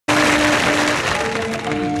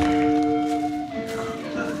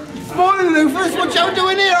Rufus, what you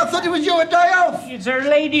doing here? I thought it was your day off. It's her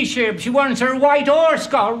ladyship. She wants her white horse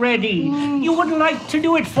got ready. You wouldn't like to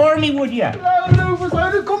do it for me, would you? No, Rufus, I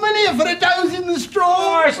had to come in here for a doze in the straw.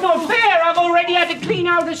 Oh, it's not fair. I've already had to clean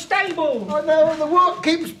out a stable. I know, the work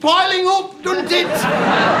keeps piling up, doesn't it?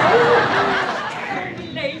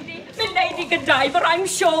 Lady Godiva, I'm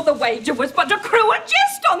sure the wager was but a cruel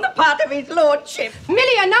jest on the part of his lordship.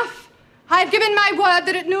 Millie, enough! I have given my word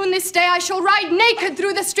that at noon this day I shall ride naked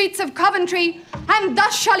through the streets of Coventry, and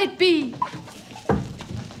thus shall it be.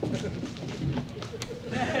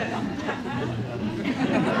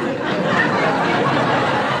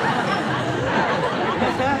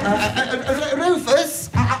 Rufus,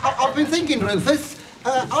 I've been thinking, Rufus.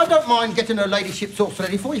 I don't mind getting her ladyship's horse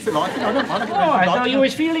ready for you if you like. I don't mind. I thought you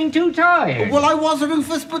was feeling too tired. Well, I was,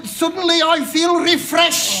 Rufus, but suddenly I feel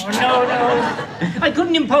refreshed. Oh, no. I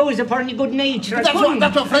couldn't impose upon your good nature.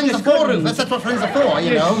 That's what friends are for, Rufus. That's what friends are for,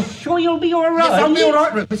 you know. Sure you'll be all right? Yes, I'll be all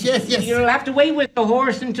right, Rufus. Yes. You'll have to wait with the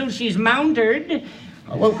horse until she's mounted.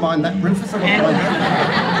 I won't mind that, Rufus. I won't mind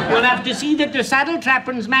that. You'll have to see that the saddle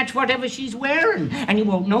trappings match whatever she's wearing. And you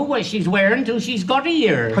won't know what she's wearing till she's got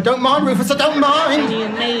here. I don't mind, Rufus. I don't mind. And you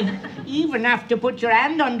may even have to put your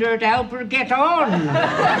hand under her to help her get on.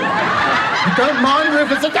 I don't mind,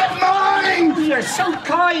 Rufus. I don't mind. You're so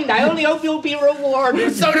kind. I only hope you'll be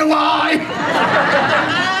rewarded. So do I.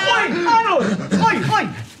 Oi, Arnold! Oi!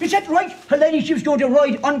 Is that right? Her ladyship's going to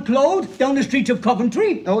ride unclothed down the streets of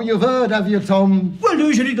Coventry? Oh, you've heard, have you, Tom? Well,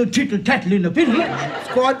 there's a little tittle-tattle in the village. It's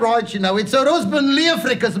quite right, you know. It's her husband,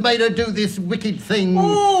 Leofric, has made her do this wicked thing.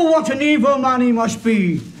 Oh, what an evil man he must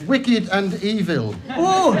be. Wicked and evil.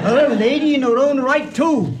 Oh, her a lady in her own right,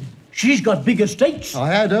 too. She's got big estates. I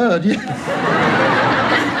had heard, yeah.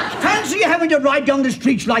 Fancy having to ride down the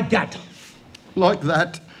streets like that. Like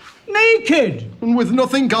that. Naked. And with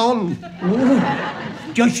nothing on. Oh,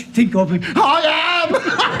 just think of it. I am!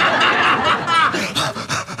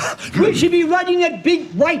 Will she be riding that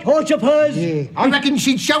big white horse of hers? Yeah. I reckon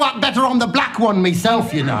she'd show up better on the black one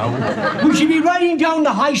myself, you know. Will she be riding down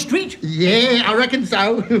the high street? Yeah, I reckon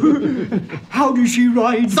so. How does she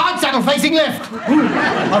ride? Side saddle facing left.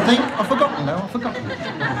 I think. I've forgotten now. I've forgotten.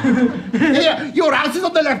 Here, your house is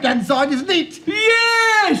on the left-hand side, isn't it?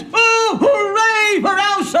 Yes! Oh, hooray for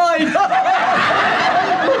our side!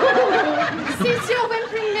 Cease your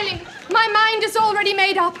whimpering, Millie. My mind is already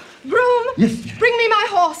made up. Groom, yes. Bring me my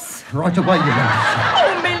horse. Right away, you know.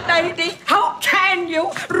 Oh, milady, how can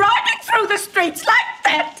you, riding through the streets like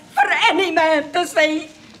that for any man to see?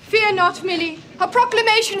 Fear not, Millie. A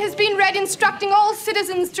proclamation has been read instructing all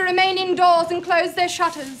citizens to remain indoors and close their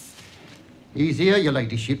shutters. He's here, your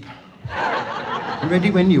ladyship.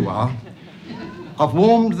 Ready when you are. I've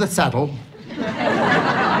warmed the saddle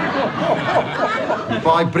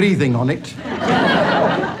by breathing on it,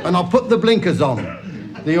 and I'll put the blinkers on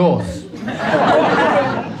the horse.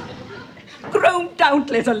 Groom, don't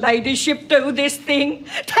let her ladyship do this thing.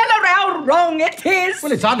 Tell her how wrong it is.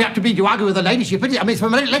 Well, it's hardly up to me to argue with the ladyship, is it? I mean, it's for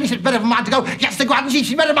my ladyship's better for mine to go. She has to go out, and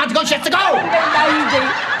she's better for mine to go. She has to go. Oh, lady,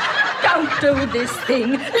 don't do this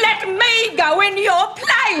thing. Let me go in your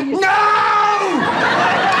place. No!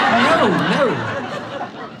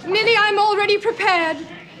 Millie, I'm already prepared.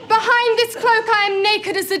 Behind this cloak, I am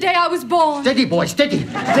naked as the day I was born. Steady, boy, steady.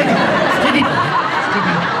 Steady, boy.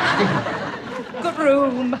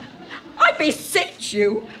 Groom, I beseech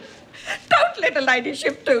you, don't let her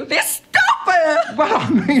ladyship do this. Stop her. Well, I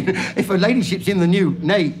mean, if her ladyship's in the new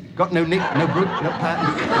got no nick, no brook, no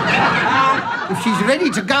pattern. If she's ready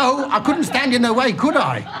to go, I couldn't stand in her way, could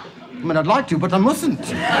I? I mean, I'd like to, but I mustn't.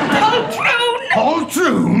 Poltroon!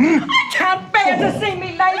 Poltroon? I can't bear to see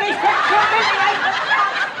me ladyship humiliated.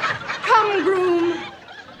 Come, groom.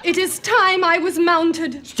 It is time I was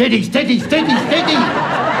mounted. Steady. Steady, control.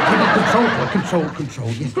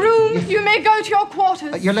 Yes. Groom, yes. you may go to your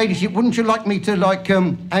quarters. Your ladyship, wouldn't you like me to,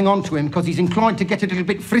 hang on to him, because he's inclined to get a little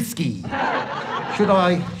bit frisky? Should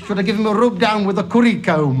I give him a rub down with a curry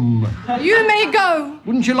comb? You may go.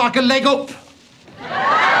 Wouldn't you like a leg up?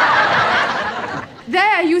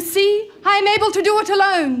 There, you see, I am able to do it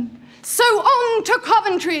alone. So on to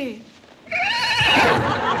Coventry.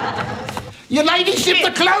 Your ladyship,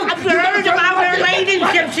 the cloak! I've heard about her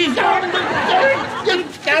ladyship. She's gone.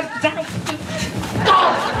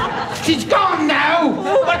 She's gone now!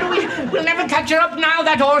 Oh, but we'll never catch her up now.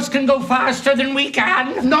 That horse can go faster than we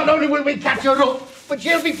can. Not only will we catch her up, but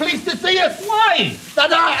she'll be pleased to see us. Why?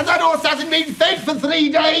 That horse hasn't been fed for 3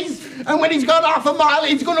 days, and when he's gone half a mile,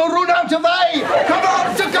 he's going to run out of hay. Come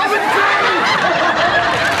on to Coventry!